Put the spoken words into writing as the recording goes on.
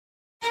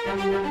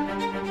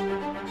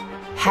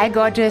Hi,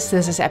 gorgeous.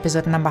 This is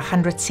episode number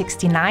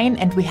 169,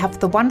 and we have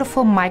the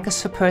wonderful Michael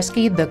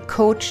Sapersky, the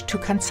coach to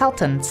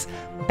consultants,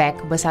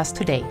 back with us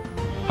today.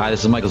 Hi,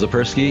 this is Michael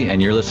Sapersky,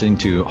 and you're listening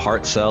to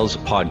Heart Sells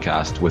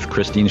Podcast with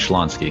Christine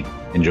Schlonsky.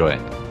 Enjoy.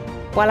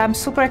 Well, I'm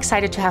super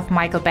excited to have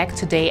Michael back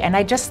today, and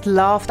I just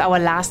loved our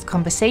last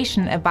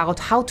conversation about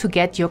how to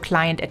get your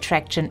client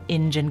attraction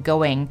engine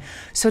going.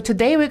 So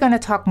today we're going to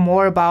talk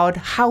more about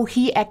how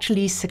he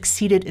actually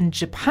succeeded in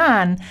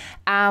Japan,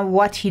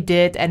 what he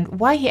did, and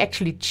why he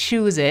actually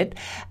chose it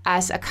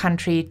as a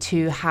country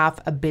to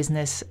have a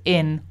business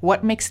in,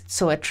 what makes it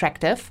so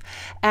attractive.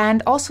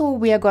 And also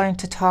we are going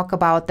to talk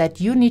about that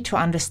you need to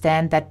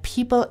understand that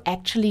people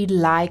actually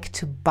like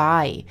to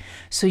buy.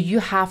 So you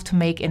have to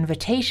make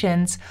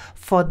invitations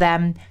for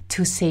them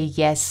to say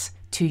yes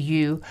to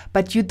you,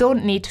 but you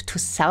don't need to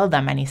sell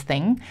them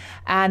anything.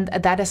 And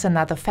that is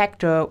another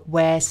factor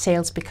where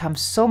sales become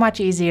so much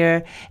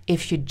easier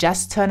if you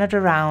just turn it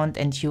around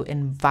and you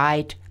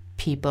invite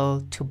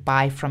people to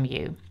buy from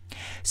you.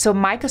 So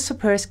Michael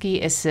Sapersky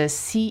is the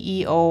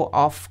CEO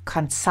of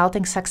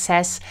Consulting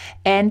Success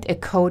and a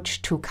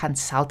coach to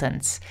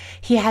consultants.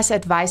 He has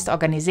advised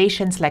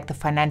organizations like the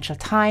Financial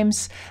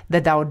Times,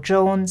 the Dow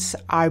Jones,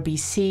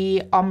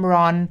 RBC,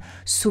 Omron,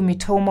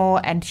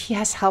 Sumitomo, and he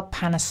has helped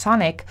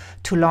Panasonic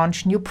to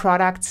launch new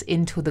products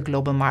into the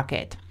global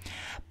market.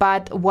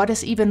 But what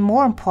is even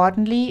more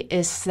importantly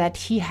is that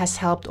he has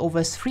helped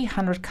over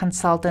 300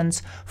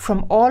 consultants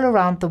from all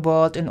around the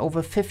world in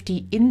over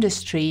 50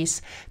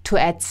 industries to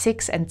add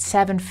 6 and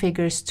 7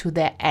 figures to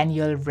their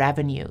annual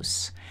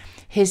revenues.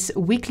 His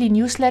weekly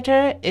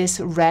newsletter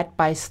is read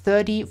by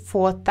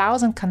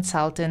 34,000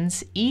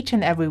 consultants each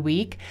and every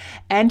week,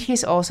 and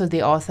he's also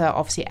the author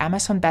of the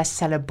Amazon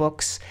bestseller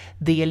books,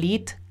 The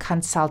Elite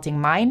Consulting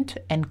Mind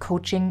and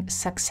Coaching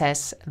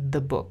Success,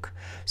 the book.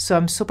 So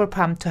I'm super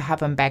pumped to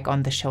have him back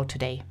on the show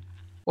today.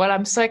 Well,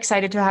 I'm so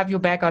excited to have you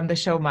back on the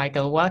show,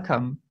 Michael.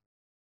 Welcome.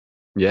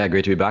 Yeah,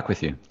 great to be back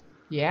with you.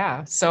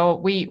 Yeah, so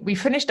we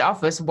finished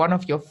off with one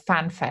of your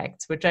fun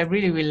facts, which I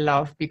really, really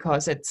love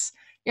because it's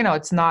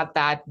not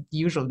that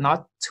usual.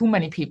 Not too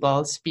many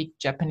people speak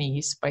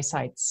Japanese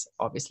besides,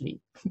 obviously,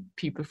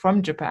 people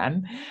from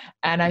Japan.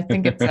 And I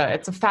think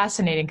it's a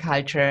fascinating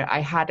culture.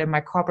 I had in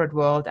my corporate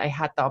world, I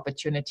had the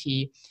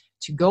opportunity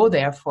to go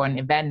there for an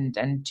event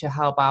and to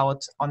help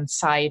out on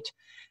site.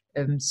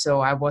 So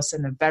I was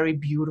in a very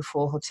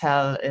beautiful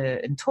hotel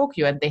in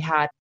Tokyo, and they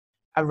had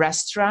a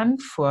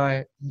restaurant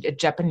for a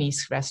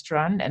Japanese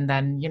restaurant, and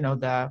then,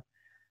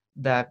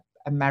 the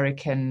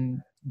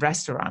American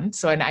restaurant.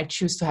 So, and I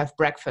choose to have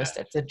breakfast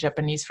at the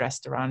Japanese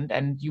restaurant.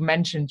 And you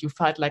mentioned you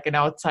felt like an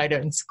outsider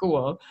in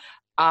school.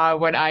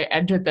 When I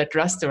entered that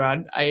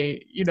restaurant, I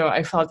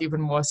felt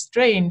even more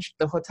strange.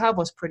 The hotel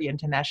was pretty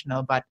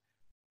international, but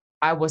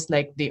I was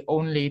like the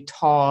only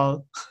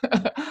tall,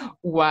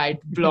 white,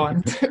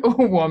 blonde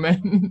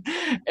woman.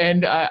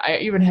 And I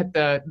even had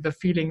the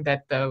feeling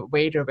that the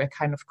waiter were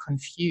kind of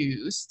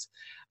confused.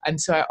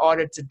 And so I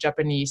ordered the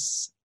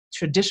Japanese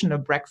traditional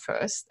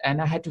breakfast,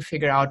 and I had to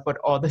figure out what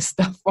all the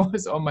stuff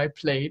was on my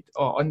plate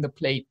or on the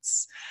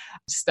plates,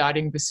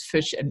 starting with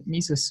fish and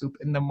miso soup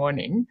in the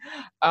morning.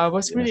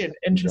 Was really an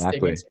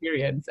interesting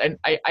experience, and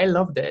I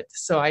loved it.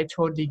 So I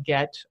totally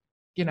get,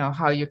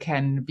 how you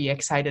can be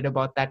excited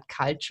about that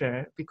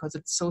culture because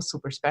it's so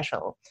super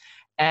special,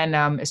 and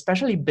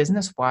especially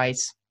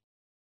business-wise,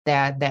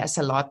 there's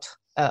a lot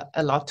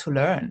to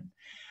learn.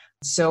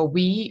 So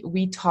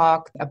we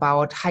talked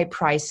about high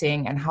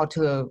pricing and how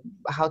to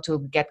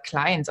get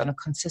clients on a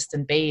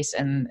consistent base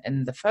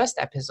in the first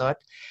episode,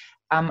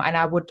 and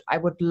I would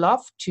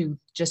love to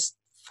just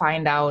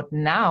find out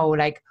now,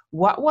 like,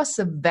 what was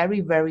the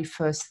very, very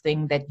first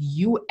thing that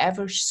you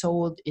ever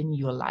sold in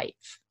your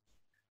life?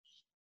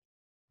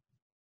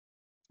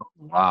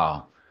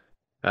 Wow,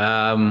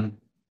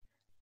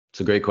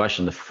 it's a great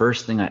question. The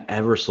first thing I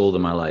ever sold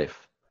in my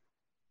life,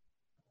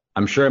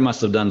 I'm sure I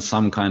must have done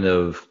some kind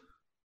of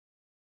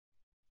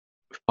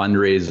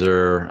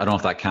fundraiser. I don't know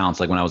if that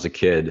counts, like when I was a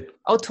kid.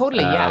 Oh,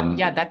 totally.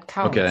 Yeah, that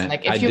counts. Okay.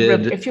 Like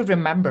if you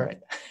remember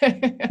it.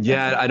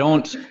 Yeah,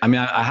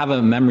 I have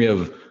a memory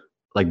of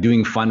like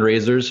doing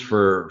fundraisers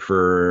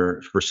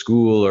for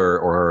school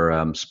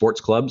or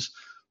sports clubs,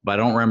 but I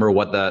don't remember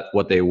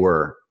what they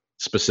were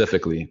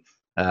specifically.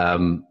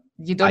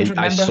 You don't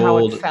remember how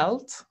it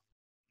felt?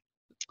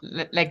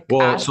 Like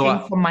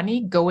asking for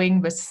money,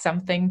 going with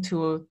something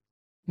to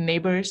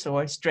neighbors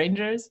or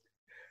strangers?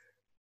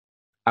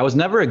 I was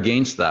never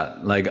against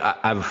that. Like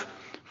I've,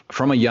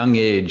 from a young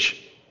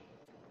age,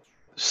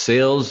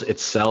 sales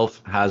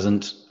itself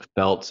hasn't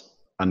felt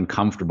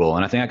uncomfortable.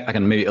 And I think I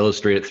can maybe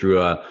illustrate it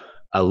through a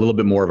little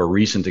bit more of a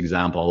recent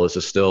example. This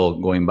is still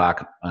going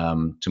back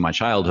to my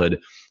childhood.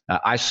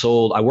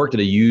 I worked at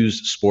a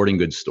used sporting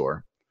goods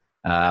store.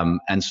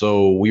 And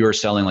so we were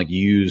selling like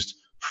used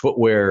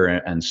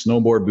footwear and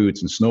snowboard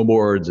boots and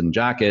snowboards and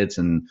jackets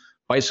and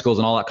bicycles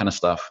and all that kind of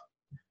stuff.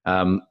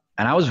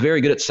 And I was very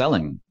good at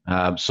selling,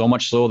 so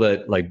much so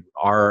that like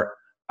I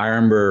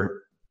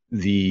remember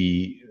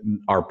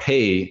our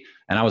pay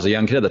and I was a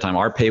young kid at the time,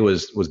 our pay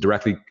was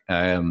directly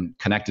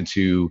connected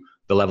to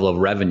the level of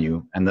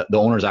revenue, and the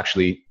owners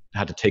actually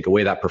had to take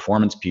away that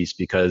performance piece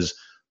because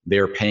they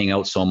were paying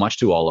out so much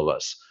to all of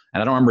us.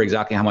 And I don't remember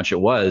exactly how much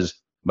it was,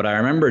 but I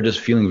remember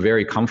just feeling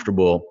very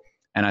comfortable.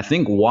 And I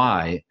think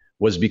why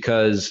was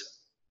because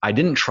I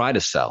didn't try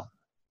to sell.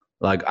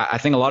 Like, I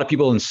think a lot of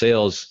people in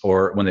sales,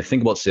 or when they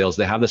think about sales,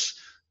 they have this,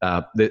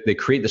 they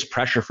create this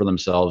pressure for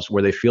themselves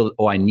where they feel,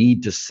 oh, I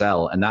need to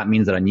sell. And that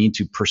means that I need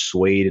to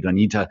persuade it. I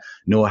need to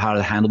know how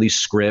to handle these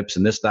scripts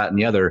and this, that, and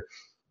the other.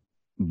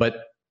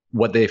 But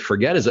what they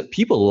forget is that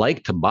people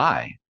like to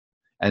buy.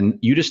 And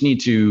you just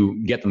need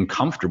to get them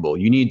comfortable.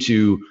 You need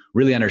to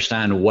really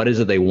understand what is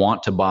it they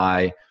want to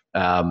buy.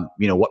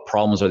 What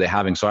problems are they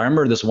having? So I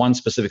remember this one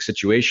specific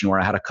situation where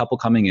I had a couple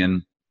coming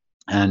in,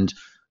 and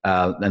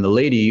the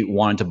lady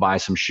wanted to buy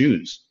some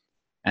shoes,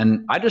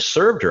 and I just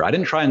served her. I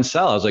didn't try and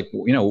sell. I was like,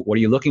 what are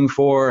you looking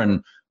for?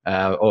 And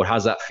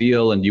how's that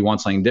feel? And do you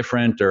want something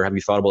different, or have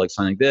you thought about like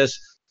something like this?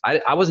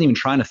 I wasn't even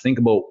trying to think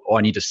about,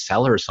 I need to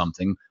sell her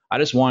something. I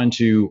just wanted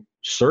to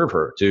serve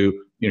her.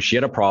 She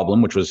had a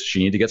problem, which was she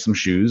needed to get some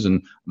shoes,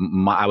 and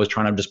I was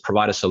trying to just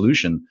provide a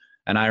solution.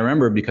 And I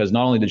remember, because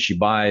not only did she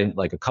buy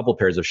like a couple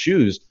pairs of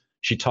shoes,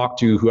 she talked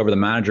to whoever the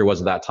manager was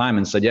at that time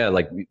and said, yeah,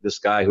 like this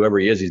guy, whoever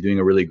he is, he's doing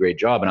a really great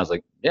job. And I was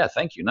like, yeah,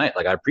 thank you, Knight.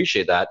 Like, I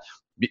appreciate that.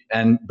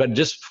 But it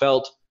just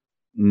felt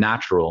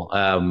natural.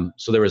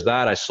 So there was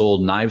that. I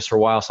sold knives for a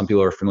while. Some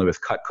people are familiar with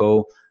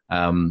Cutco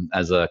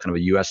as a kind of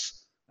a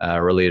US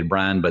related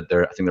brand, but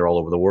I think they're all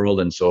over the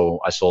world. And so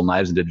I sold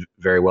knives and did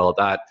very well at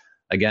that.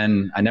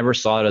 Again, I never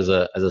saw it as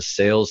a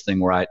sales thing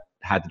where I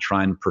had to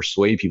try and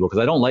persuade people,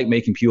 because I don't like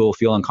making people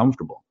feel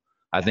uncomfortable.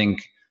 I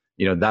think,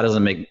 that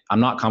doesn't I'm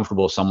not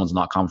comfortable if someone's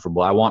not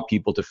comfortable. I want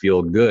people to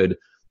feel good.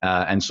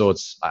 And so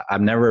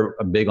I'm never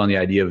big on the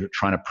idea of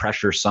trying to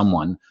pressure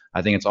someone.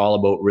 I think it's all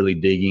about really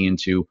digging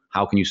into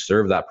how can you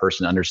serve that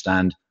person,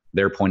 understand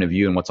their point of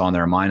view and what's on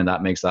their mind. And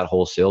that makes that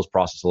whole sales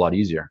process a lot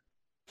easier.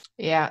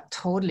 Yeah,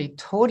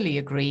 totally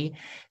agree.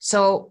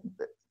 So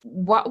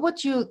what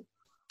would you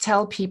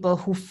tell people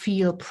who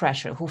feel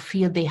pressure, who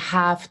feel they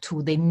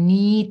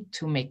need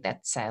to make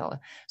that sale?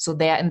 So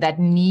they're in that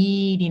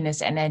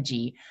neediness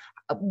energy.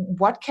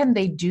 What can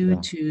they do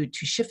to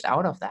shift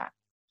out of that?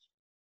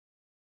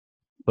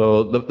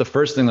 So the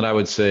first thing that I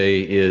would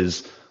say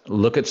is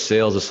look at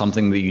sales as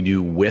something that you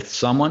do with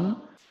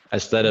someone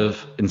instead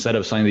of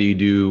something that you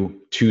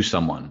do to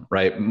someone,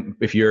 right?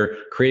 If you're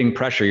creating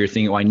pressure, you're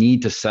thinking, oh, I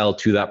need to sell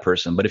to that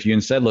person. But if you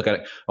instead look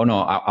at, oh no,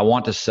 I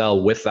want to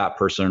sell with that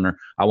person, or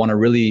I want to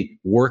really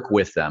work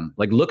with them.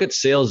 Like, look at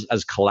sales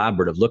as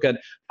collaborative. Look at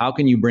how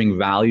can you bring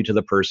value to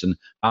the person?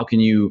 How can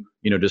you,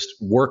 just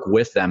work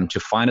with them to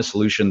find a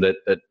solution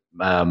that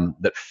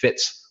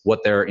fits what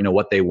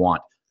what they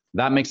want.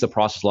 That makes the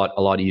process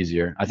a lot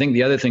easier. I think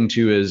the other thing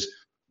too is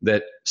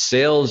that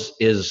sales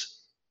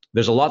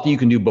there's a lot that you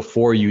can do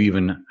before you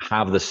even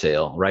have the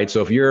sale, right?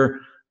 So if you're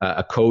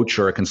a coach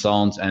or a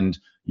consultant and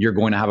you're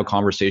going to have a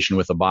conversation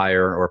with a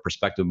buyer or a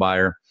prospective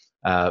buyer,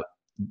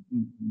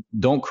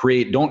 don't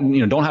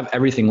have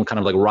everything kind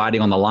of like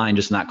riding on the line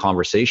just in that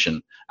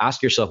conversation.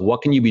 Ask yourself,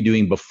 what can you be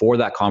doing before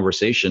that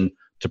conversation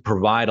to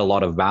provide a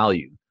lot of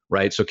value,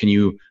 right? So can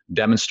you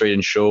demonstrate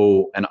and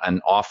show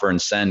and offer and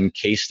send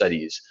case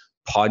studies,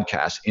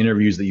 podcasts,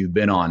 interviews that you've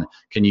been on?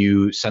 Can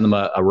you send them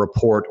a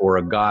report or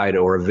a guide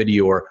or a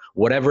video or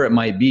whatever it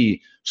might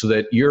be, so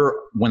that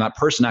when that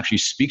person actually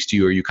speaks to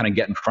you or you kind of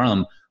get in front of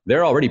them,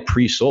 they're already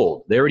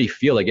pre-sold. They already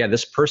feel like, yeah,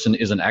 this person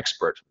is an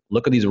expert.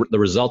 Look at the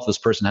results this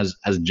person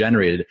has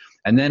generated.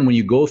 And then when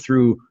you go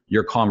through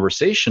your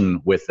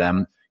conversation with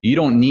them, you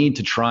don't need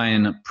to try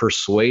and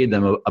persuade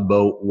them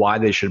about why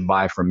they should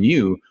buy from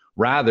you.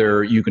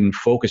 Rather, you can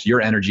focus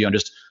your energy on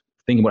just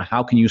thinking about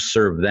how can you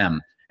serve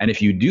them. And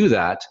if you do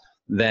that,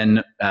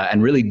 then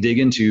and really dig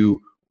into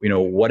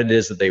what it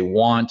is that they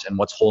want and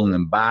what's holding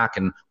them back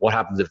and what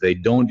happens if they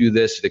don't do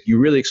this. Like, you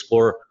really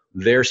explore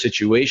their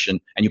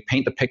situation and you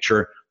paint the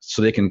picture so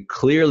they can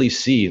clearly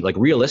see, like,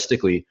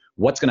 realistically,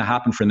 what's going to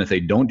happen for them if they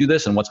don't do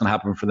this and what's going to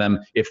happen for them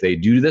if they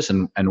do this,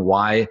 and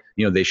why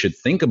they should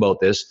think about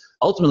this.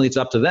 Ultimately, it's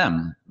up to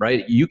them,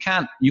 right? You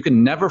can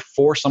never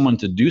force someone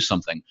to do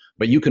something,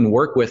 but you can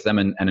work with them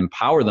and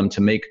empower them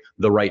to make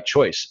the right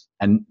choice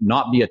and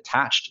not be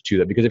attached to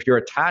that. Because if you're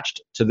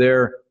attached to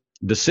their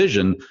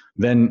decision,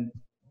 then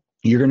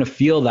you're going to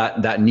feel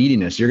that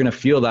neediness. You're going to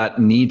feel that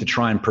need to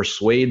try and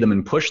persuade them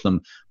and push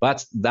them.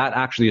 But that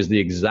actually is the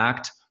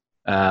exact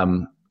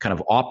kind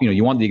of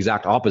you want the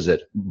exact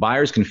opposite.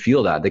 Buyers can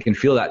feel that. They can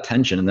feel that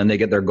tension, and then they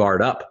get their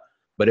guard up.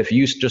 But if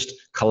you just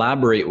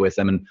collaborate with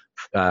them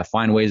and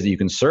find ways that you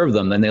can serve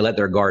them, then they let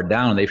their guard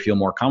down and they feel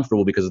more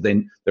comfortable because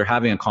they're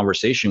having a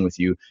conversation with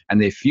you,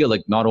 and they feel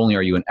like not only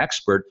are you an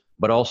expert,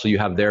 but also you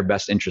have their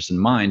best interest in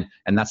mind.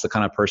 And that's the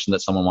kind of person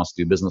that someone wants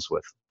to do business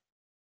with.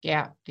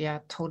 Yeah,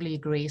 totally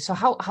agree. So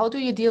how do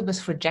you deal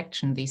with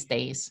rejection these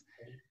days?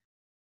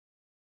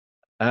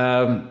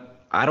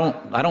 I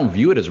don't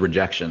view it as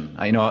rejection.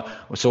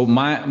 So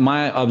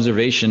my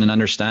observation and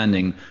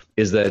understanding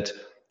is that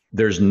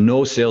there's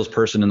no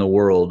salesperson in the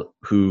world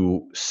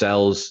who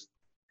sells,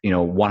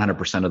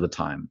 100% of the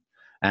time.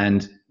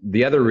 And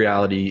the other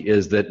reality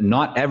is that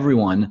not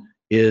everyone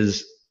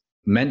is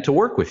meant to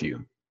work with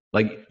you.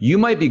 Like, you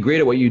might be great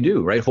at what you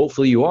do, right?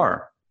 Hopefully you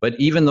are. But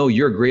even though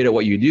you're great at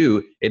what you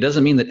do, it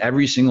doesn't mean that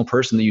every single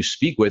person that you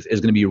speak with is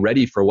going to be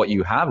ready for what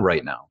you have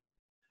right now.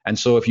 And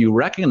so if you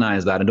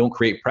recognize that and don't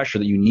create pressure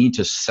that you need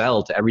to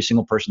sell to every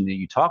single person that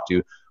you talk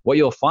to, what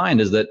you'll find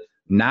is that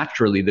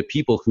naturally the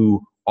people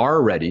who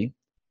are ready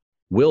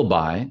will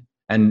buy,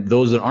 and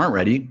those that aren't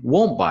ready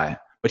won't buy.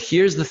 But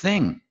here's the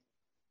thing,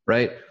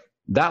 right?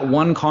 That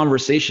one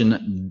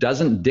conversation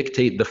doesn't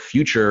dictate the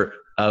future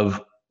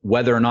of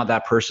whether or not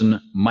that person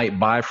might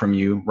buy from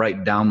you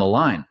right down the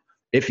line.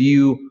 If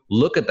you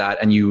look at that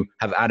and you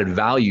have added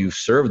value,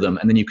 serve them,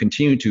 and then you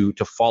continue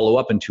to follow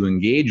up and to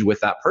engage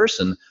with that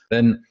person,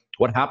 then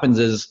what happens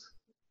is,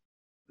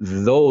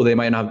 though they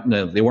might not,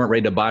 they weren't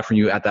ready to buy from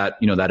you at that,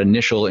 that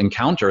initial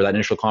encounter, that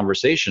initial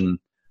conversation,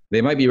 they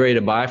might be ready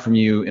to buy from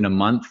you in a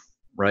month,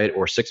 right?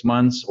 Or 6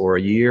 months or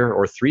a year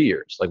or 3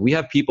 years. Like, we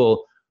have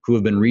people who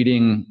have been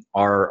reading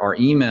our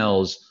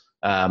emails.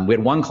 We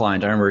had one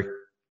client, I remember,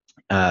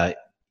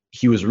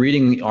 he was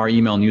reading our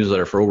email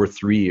newsletter for over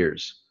 3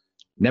 years.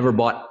 Never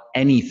bought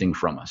anything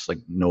from us, like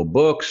no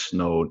books,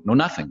 no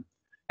nothing.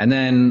 And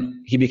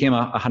then he became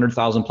a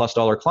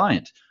 $100,000+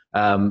 client.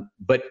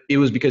 But it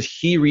was because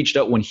he reached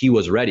out when he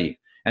was ready.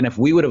 And if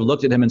we would have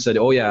looked at him and said,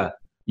 oh yeah,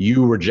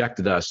 you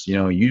rejected us,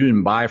 you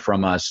didn't buy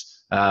from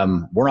us,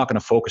 we're not going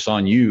to focus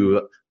on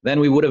you, then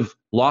we would have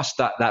lost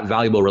that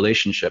valuable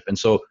relationship. And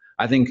so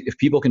I think if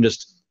people can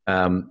just,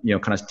 kind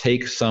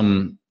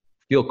of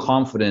feel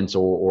confidence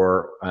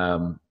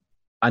or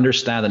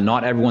understand that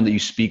not everyone that you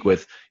speak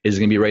with is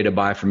going to be ready to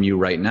buy from you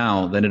right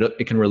now, then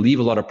it can relieve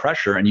a lot of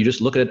pressure, and you just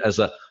look at it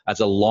as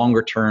a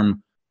longer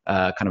term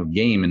kind of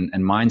game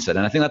and mindset. And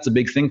I think that's a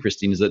big thing,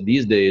 Christine, is that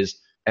these days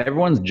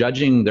everyone's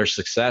judging their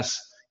success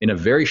in a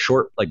very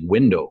short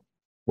window,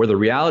 where the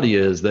reality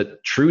is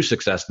that true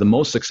success, the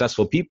most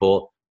successful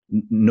people,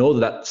 know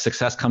that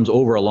success comes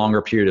over a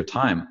longer period of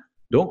time.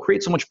 Don't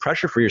create so much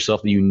pressure for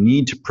yourself that you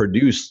need to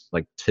produce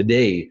like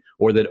today,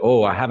 or that,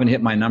 oh, I haven't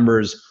hit my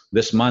numbers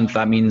this month,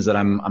 that means that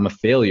I'm a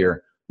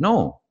failure.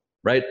 No,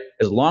 right?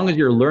 As long as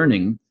you're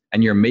learning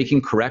and you're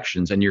making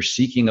corrections and you're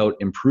seeking out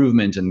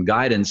improvement and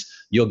guidance,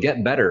 you'll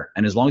get better.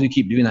 And as long as you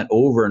keep doing that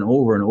over and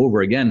over and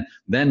over again,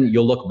 then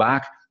you'll look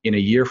back in a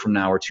year from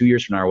now or 2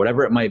 years from now or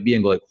whatever it might be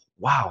and go like,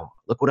 wow,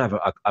 look what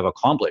I've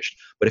accomplished.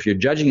 But if you're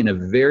judging in a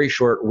very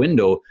short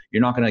window,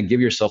 you're not going to give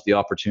yourself the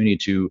opportunity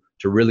to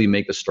really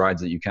make the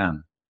strides that you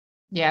can.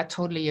 Yeah,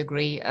 totally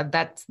agree.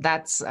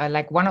 That's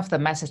like one of the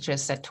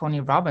messages that Tony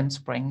Robbins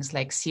brings,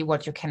 like, see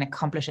what you can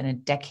accomplish in a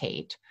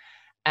decade.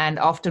 And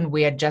often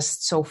we are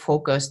just so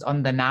focused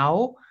on the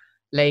now,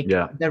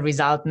 the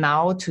result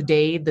now,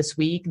 today, this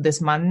week,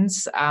 this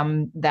month,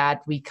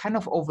 that we kind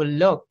of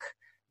overlook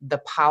the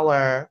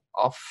power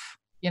of,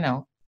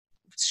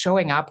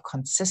 showing up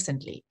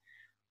consistently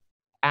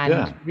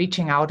and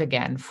reaching out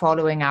again,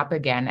 following up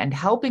again, and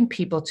helping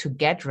people to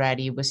get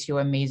ready with your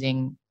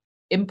amazing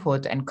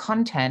input and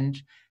content.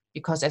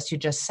 Because as you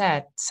just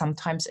said,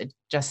 sometimes it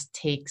just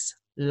takes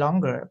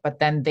longer, but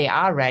then they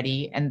are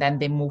ready and then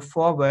they move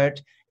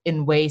forward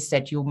in ways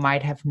that you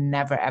might have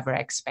never, ever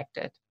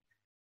expected.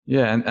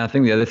 Yeah. And I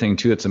think the other thing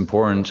too, that's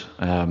important,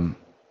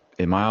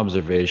 in my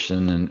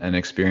observation and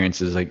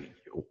experience, is like,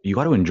 you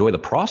got to enjoy the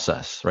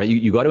process, right?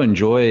 You got to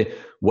enjoy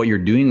what you're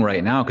doing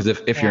right now. Because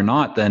if you're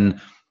not, then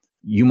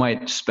you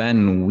might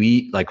spend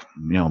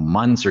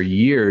months or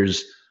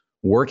years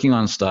working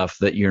on stuff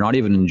that you're not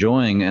even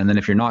enjoying. And then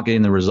if you're not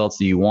getting the results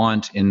that you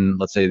want in,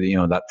 let's say,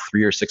 that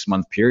 3 or 6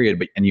 month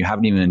period, and you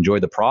haven't even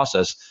enjoyed the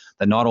process,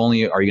 then not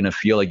only are you going to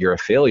feel like you're a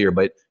failure,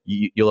 but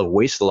you'll have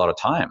wasted a lot of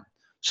time.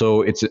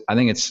 So I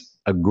think it's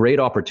a great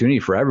opportunity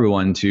for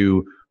everyone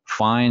to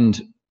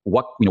find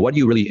what do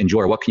you really enjoy,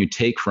 or what can you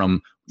take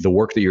from the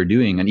work that you're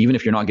doing. And even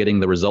if you're not getting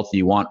the results that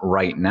you want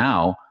right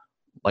now,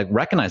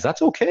 recognize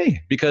that's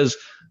okay. Because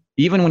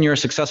even when you're a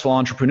successful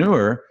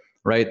entrepreneur,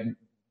 right,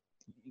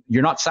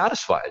 you're not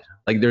satisfied.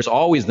 There's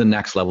always the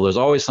next level. There's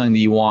always something that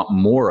you want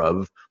more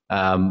of.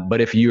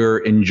 But if you're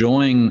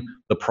enjoying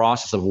the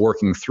process of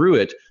working through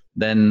it,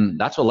 then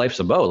that's what life's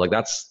about.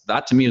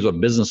 That to me is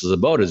what business is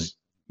about, is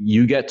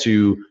you get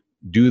to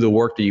do the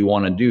work that you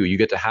want to do. You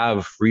get to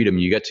have freedom.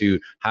 You get to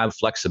have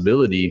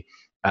flexibility.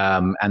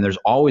 And there's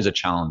always a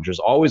challenge. There's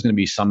always going to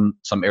be some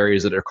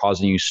areas that are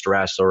causing you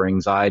stress or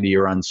anxiety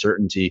or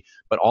uncertainty,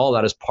 but all of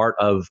that is part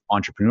of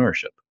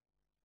entrepreneurship.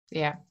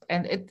 Yeah.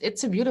 And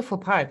it's a beautiful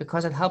part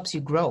because it helps you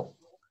grow.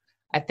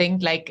 I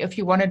think if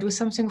you want to do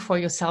something for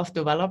your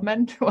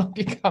self-development,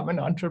 become an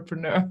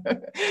entrepreneur.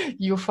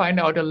 You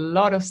find out a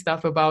lot of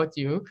stuff about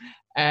you.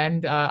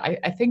 And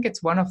I think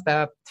it's one of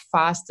the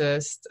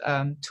fastest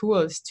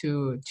tools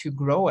to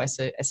grow as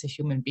a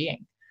human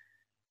being.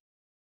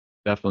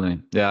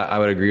 Definitely. Yeah, I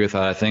would agree with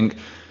that. I think,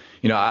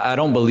 I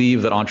don't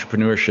believe that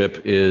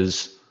entrepreneurship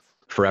is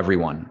for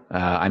everyone.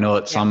 I know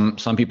that some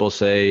people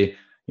say,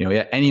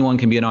 anyone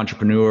can be an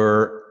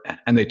entrepreneur.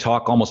 and they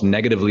talk almost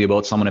negatively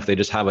about someone if they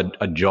just have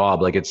a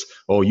job. Like it's,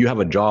 oh, you have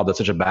a job, that's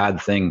such a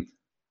bad thing.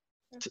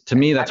 To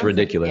me, that's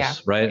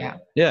ridiculous, right?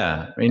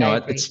 Yeah. You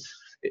know,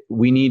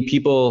 we need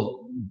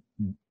people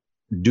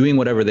doing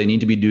whatever they need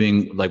to be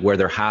doing, like where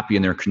they're happy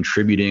and they're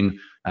contributing.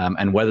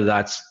 And whether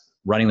that's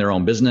running their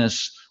own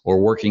business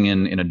or working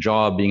in a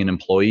job, being an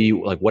employee,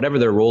 like whatever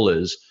their role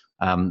is,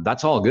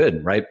 that's all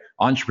good, right?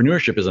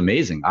 Entrepreneurship is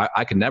amazing.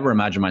 I could never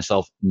imagine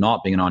myself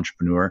not being an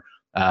entrepreneur,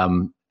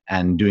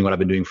 and doing what I've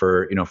been doing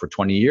for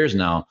 20 years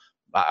now.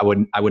 I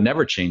would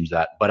never change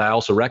that. But I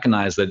also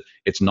recognize that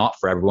it's not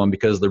for everyone,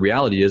 because the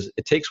reality is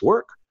it takes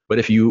work. But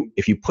if you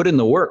put in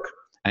the work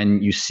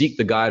and you seek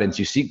the guidance,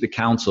 you seek the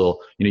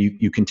counsel,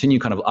 you continue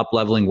kind of up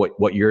leveling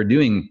what you're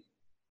doing,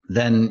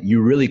 then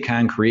you really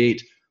can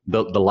create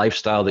the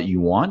lifestyle that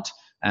you want,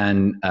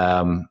 and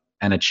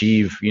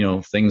achieve,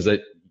 things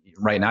that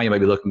right now you might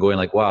be looking, going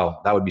like,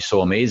 wow, that would be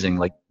so amazing.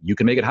 Like you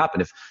can make it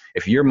happen.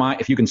 If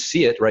you can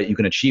see it, right, you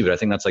can achieve it. I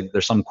think that's like,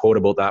 there's some quote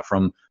about that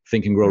from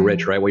Think and Grow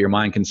Rich, right? What your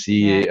mind can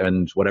see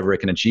and whatever it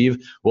can achieve.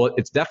 Well,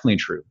 it's definitely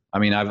true. I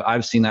mean,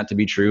 I've seen that to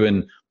be true.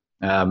 And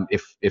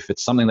if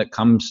it's something that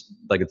comes,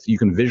 like you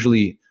can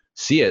visually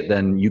see it,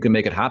 then you can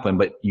make it happen.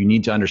 But you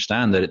need to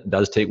understand that it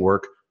does take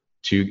work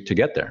to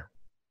get there.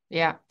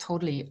 Yeah,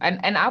 totally.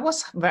 And I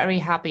was very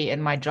happy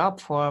in my job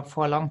for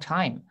a long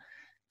time,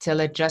 till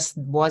it just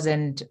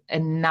wasn't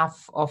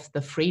enough of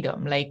the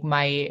freedom. Like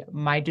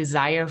my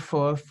desire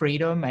for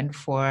freedom, and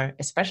for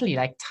especially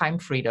like time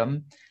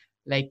freedom,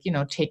 like,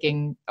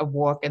 taking a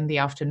walk in the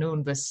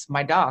afternoon with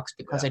my dogs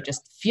because I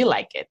just feel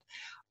like it.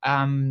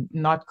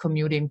 Not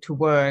commuting to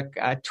work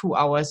 2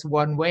 hours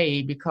one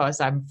way because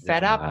I'm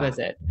fed up with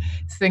it.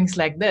 Things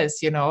like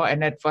this,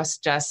 and it was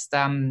just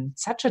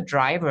such a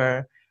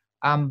driver,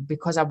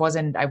 because I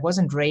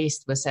wasn't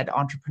raised with that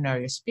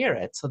entrepreneurial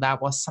spirit. So that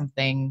was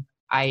something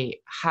I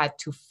had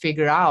to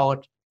figure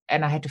out,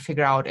 and I had to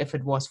figure out if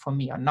it was for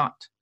me or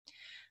not.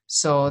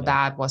 So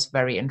that was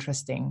very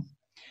interesting.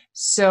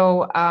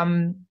 So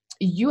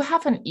you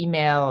have an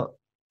email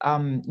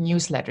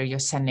newsletter you're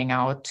sending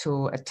out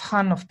to a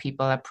ton of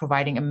people, are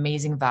providing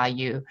amazing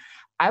value.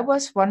 I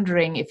was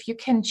wondering if you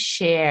can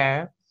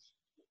share,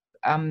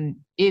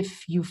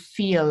 if you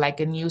feel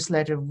like a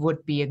newsletter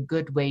would be a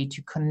good way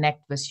to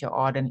connect with your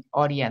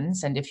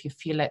audience, and if you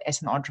feel that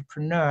as an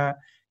entrepreneur,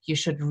 you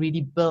should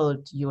really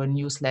build your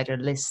newsletter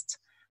list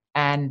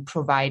and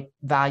provide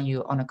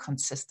value on a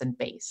consistent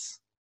base.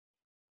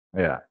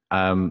 Yeah.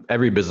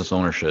 Every business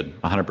owner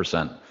should,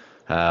 100%.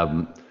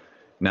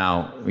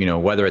 Now,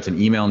 whether it's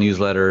an email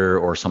newsletter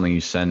or something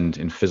you send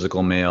in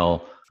physical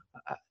mail,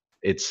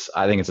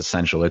 I think it's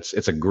essential.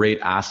 It's a great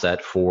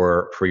asset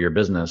for your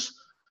business.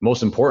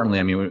 Most importantly,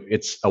 I mean,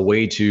 it's a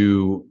way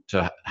to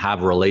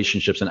have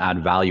relationships and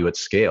add value at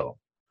scale,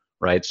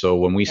 right? So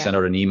when we send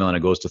out an email and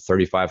it goes to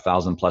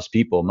 35,000 plus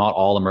people, not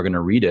all of them are going to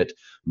read it,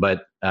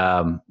 but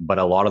a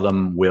lot of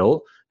them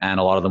will, and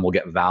a lot of them will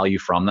get value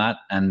from that.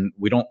 And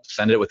we don't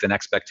send it with an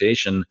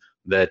expectation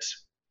that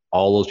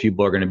all those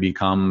people are going to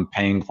become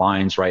paying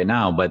clients right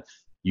now, but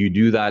you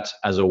do that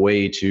as a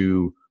way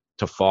to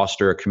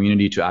foster a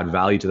community, to add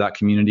value to that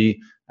community.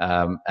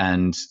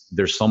 And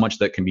there's so much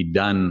that can be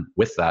done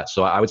with that.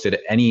 So I would say to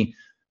any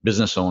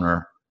business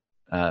owner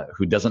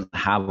who doesn't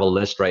have a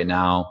list right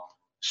now,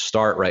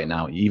 start right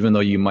now. Even though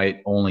you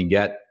might only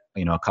get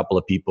a couple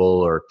of people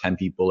or 10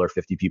 people or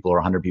 50 people or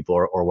 100 people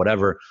or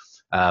whatever,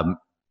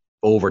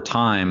 over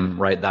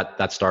time, right,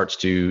 that starts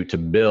to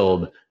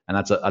build. And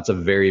that's a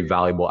very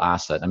valuable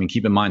asset. I mean,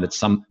 keep in mind that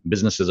some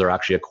businesses are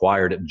actually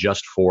acquired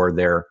just for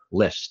their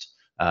list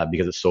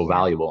because it's so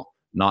valuable.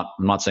 I'm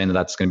not saying that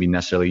that's going to be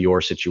necessarily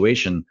your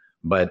situation,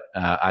 but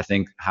I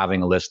think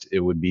having a list,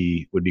 it would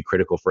be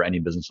critical for any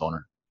business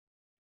owner.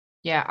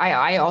 Yeah,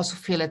 I also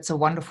feel it's a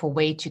wonderful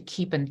way to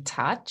keep in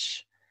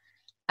touch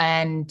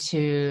and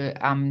to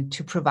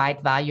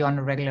provide value on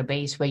a regular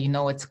basis, where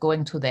it's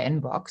going to their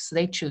inbox.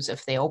 They choose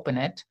if they open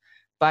it.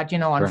 But,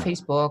 on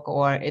Facebook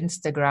or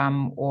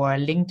Instagram or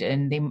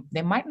LinkedIn,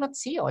 they might not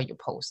see all your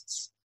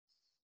posts.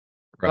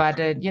 Right. But,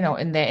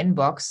 in their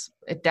inbox,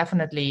 it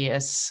definitely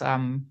is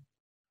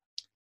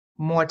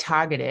more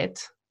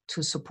targeted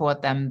to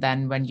support them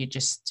than when you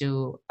just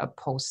do a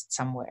post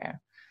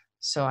somewhere.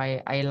 So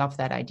I love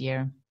that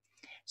idea.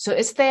 So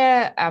is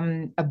there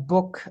a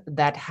book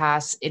that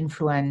has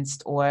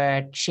influenced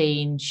or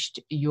changed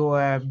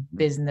your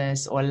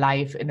business or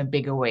life in a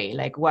bigger way?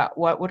 Like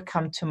what would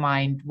come to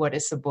mind? What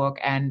is the book,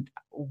 and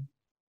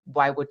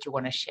why would you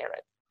want to share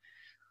it?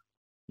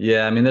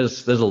 Yeah, I mean,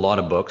 there's a lot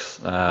of books.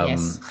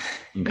 Yes.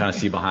 You can kind of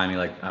see behind me,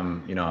 like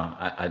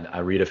I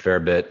read a fair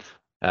bit,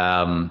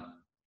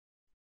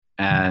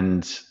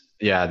 and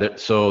yeah,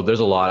 so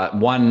there's a lot.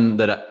 One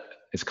that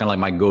it's kind of like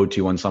my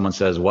go-to when someone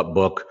says, "What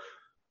book?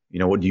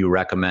 What do you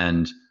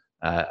recommend?"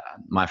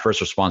 My first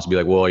response would be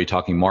like, well, are you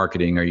talking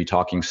marketing? Are you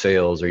talking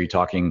sales? Are you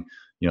talking,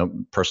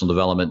 personal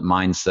development,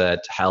 mindset,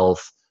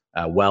 health,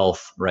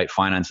 wealth, right?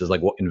 Finances,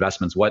 like what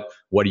investments, what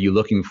are you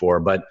looking for?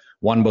 But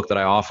one book that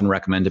I often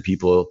recommend to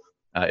people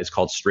is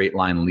called Straight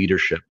Line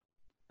Leadership.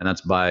 And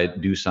that's by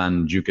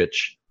Dusan Djukic.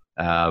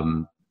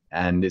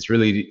 and it's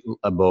really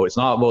it's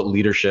not about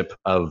leadership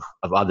of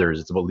others.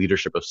 It's about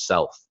leadership of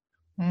self.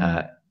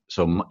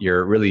 So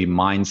your really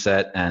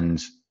mindset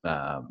and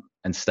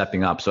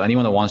stepping up. So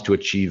anyone that wants to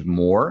achieve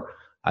more,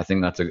 I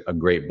think that's a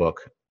great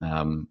book.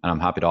 And I'm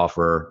happy to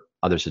offer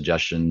other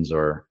suggestions,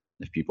 or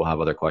if people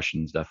have other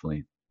questions,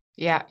 definitely.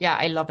 Yeah,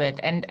 I love it.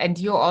 And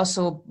you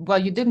also, well,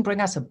 you didn't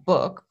bring us a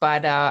book,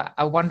 but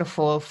a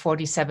wonderful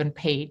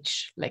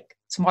 47-page, like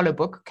smaller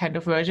book kind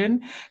of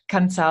version,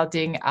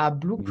 consulting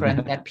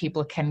blueprint that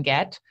people can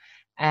get.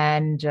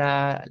 And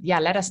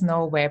let us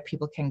know where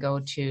people can go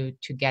to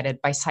get it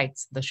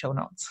besides the show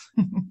notes.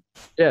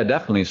 Yeah,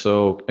 definitely.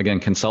 So again,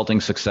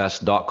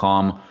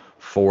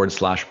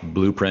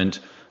 consultingsuccess.com/blueprint.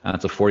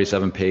 It's a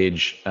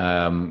 47-page,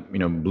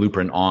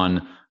 blueprint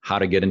on how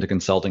to get into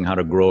consulting, how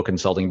to grow a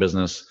consulting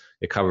business.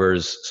 It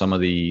covers some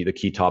of the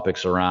key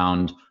topics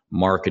around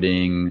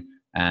marketing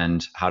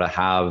and how to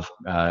have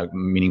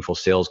meaningful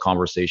sales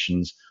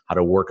conversations, how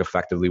to work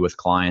effectively with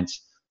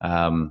clients.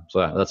 So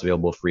that's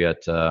available free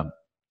at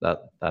that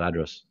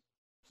address.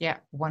 Yeah,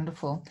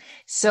 wonderful.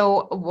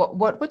 So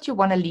what would you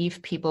want to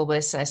leave people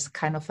with as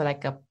kind of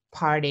like a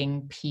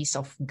parting piece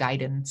of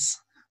guidance?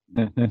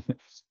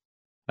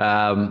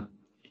 My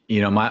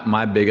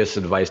biggest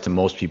advice to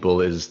most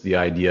people is the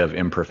idea of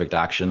imperfect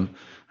action.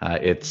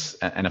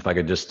 And if I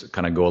could just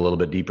kind of go a little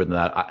bit deeper than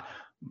that,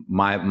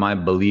 my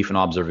belief and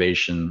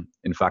observation,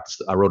 in fact,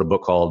 I wrote a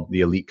book called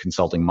The Elite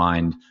Consulting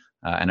Mind.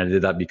 And I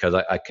did that because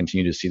I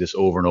continue to see this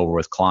over and over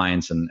with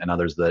clients and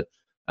others that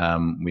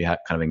we kind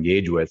of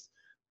engage with,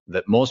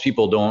 that most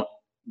people don't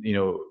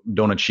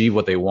achieve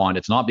what they want.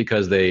 It's not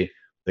because they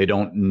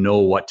don't know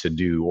what to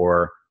do,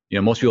 or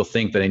most people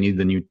think that they need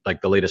the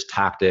latest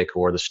tactic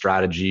or the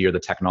strategy or the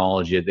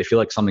technology. They feel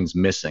like something's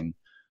missing.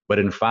 But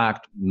in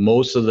fact,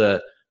 most of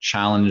the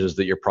challenges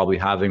that you're probably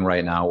having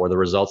right now, or the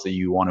results that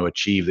you want to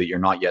achieve that you're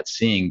not yet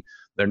seeing,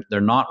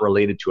 they're not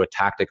related to a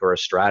tactic or a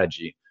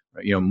strategy.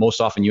 Most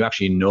often you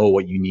actually know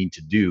what you need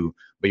to do,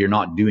 but you're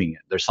not doing it.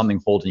 There's something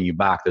holding you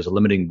back. There's a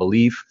limiting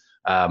belief,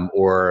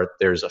 or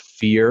there's a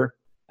fear.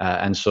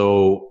 And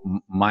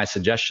so my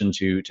suggestion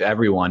to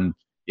everyone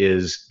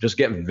is just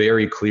get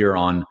very clear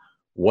on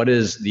what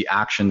is the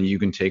action that you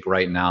can take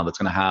right now that's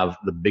going to have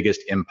the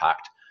biggest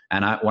impact.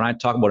 And when I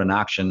talk about an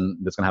action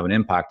that's going to have an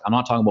impact, I'm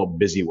not talking about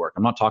busy work.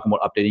 I'm not talking about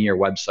updating your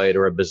website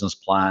or a business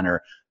plan,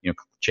 or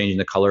changing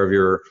the color of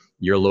your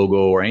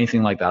logo or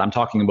anything like that. I'm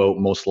talking about,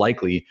 most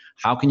likely,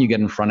 how can you get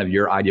in front of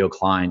your ideal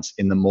clients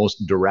in the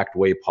most direct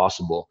way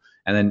possible?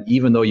 And then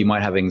even though you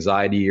might have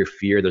anxiety or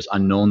fear, there's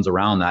unknowns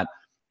around that,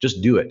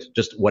 just do it.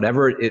 Just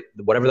whatever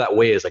that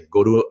way is, like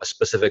go to a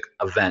specific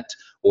event,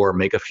 or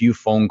make a few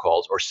phone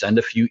calls, or send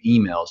a few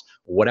emails,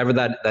 whatever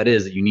that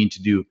is that you need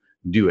to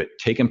do it.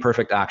 Take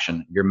imperfect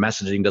action. Your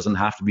messaging doesn't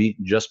have to be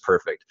just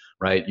perfect,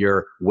 right?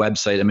 Your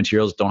website and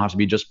materials don't have to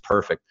be just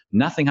perfect.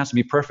 Nothing has to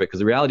be perfect, because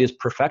the reality is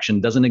perfection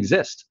doesn't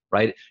exist,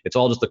 right? It's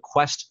all just a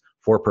quest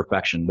for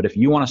perfection. But if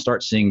you want to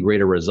start seeing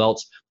greater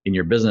results in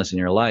your business, in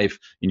your life,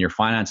 in your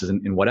finances,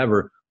 in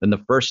whatever, then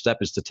the first step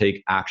is to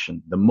take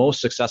action. The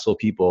most successful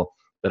people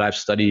that I've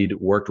studied,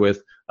 worked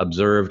with,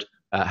 observed,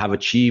 have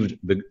achieved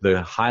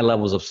the high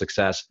levels of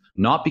success,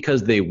 not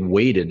because they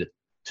waited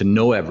to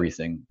know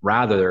everything.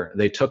 Rather,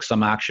 they took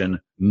some action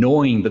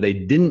knowing that they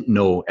didn't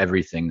know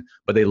everything,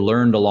 but they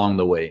learned along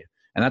the way.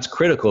 And that's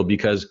critical,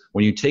 because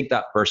when you take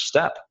that first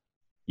step,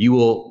 you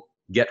will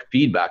get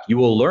feedback. You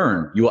will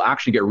learn. You will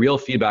actually get real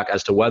feedback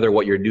as to whether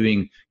what you're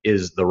doing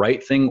is the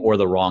right thing or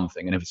the wrong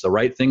thing. And if it's the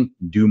right thing,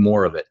 do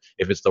more of it.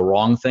 If it's the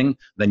wrong thing,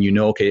 then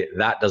okay,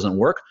 that doesn't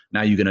work.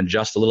 Now you can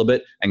adjust a little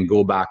bit and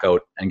go back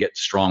out and get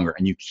stronger.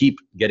 And you keep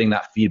getting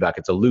that feedback.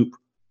 It's a loop.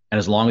 And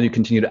as long as you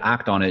continue to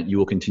act on it, you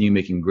will continue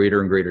making greater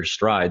and greater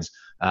strides.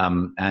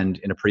 And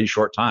in a pretty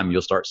short time,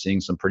 you'll start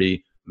seeing some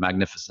pretty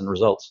magnificent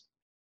results.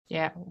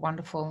 Yeah,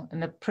 wonderful.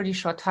 In a pretty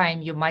short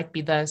time, you might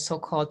be the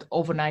so-called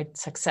overnight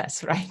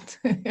success, right?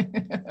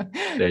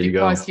 There you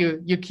go. Because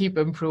you keep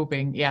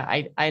improving.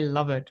 Yeah, I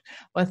love it.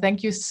 Well,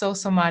 thank you so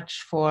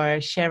much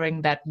for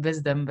sharing that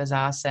wisdom with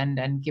us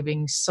and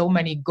giving so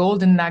many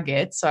golden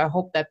nuggets. So I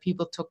hope that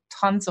people took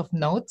tons of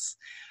notes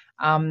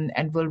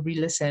and will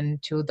re-listen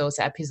to those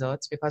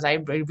episodes, because I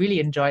really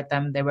enjoyed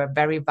them. They were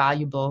very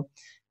valuable.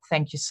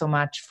 Thank you so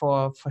much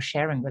for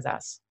sharing with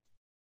us.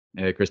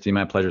 Hey, Christy,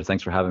 my pleasure.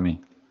 Thanks for having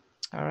me.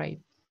 All right.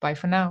 Bye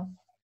for now.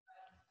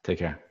 Take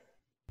care.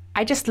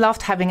 I just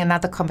loved having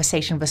another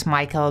conversation with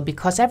Michael,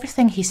 because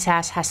everything he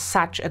says has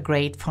such a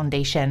great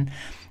foundation.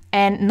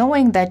 And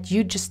knowing that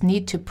you just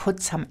need to put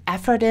some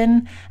effort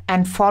in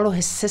and follow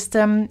his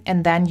system,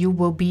 and then you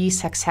will be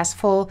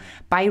successful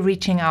by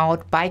reaching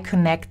out, by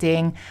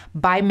connecting,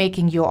 by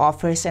making your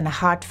offers in a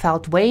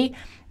heartfelt way,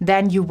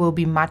 then you will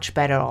be much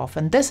better off.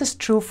 And this is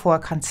true for a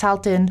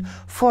consultant,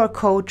 for a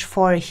coach,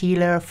 for a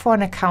healer, for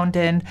an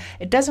accountant.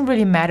 It doesn't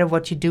really matter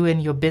what you do in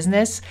your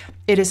business.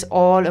 It is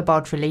all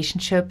about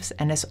relationships,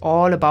 and it's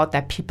all about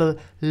that people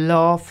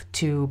love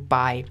to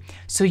buy.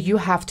 So you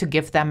have to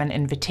give them an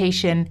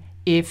invitation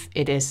if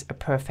it is a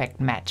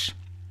perfect match.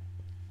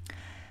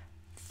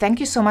 Thank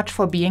you so much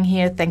for being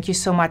here. Thank you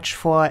so much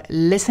for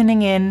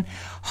listening in.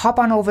 Hop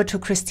on over to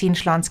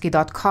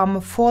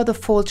christineschlonski.com for the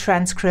full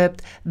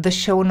transcript, the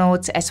show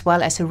notes, as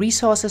well as the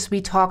resources we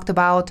talked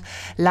about,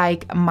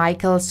 like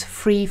Michael's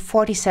free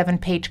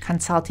 47-page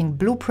consulting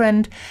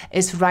blueprint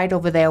is right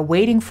over there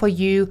waiting for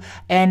you.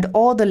 And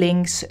all the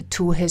links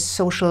to his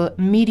social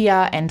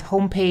media and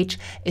homepage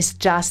is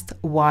just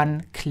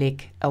one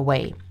click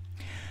away.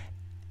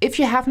 If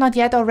you have not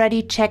yet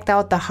already checked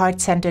out the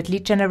Heart-Centered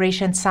Lead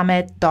Generation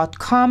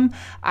Summit.com,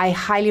 I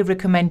highly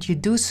recommend you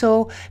do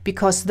so,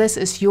 because this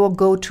is your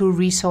go-to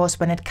resource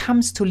when it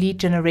comes to lead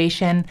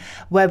generation,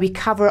 where we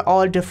cover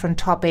all different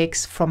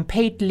topics from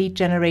paid lead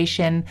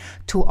generation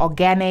to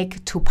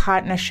organic, to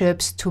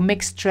partnerships, to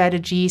mixed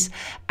strategies.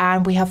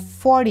 And we have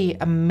 40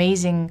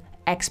 amazing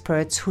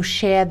experts who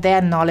share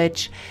their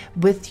knowledge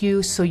with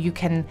you so you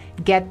can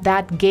get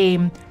that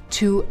game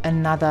to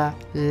another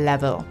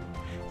level.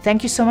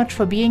 Thank you so much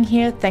for being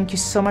here. Thank you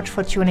so much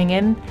for tuning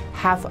in.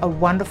 Have a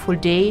wonderful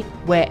day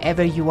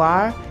wherever you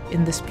are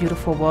in this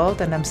beautiful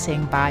world. And I'm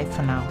saying bye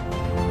for now.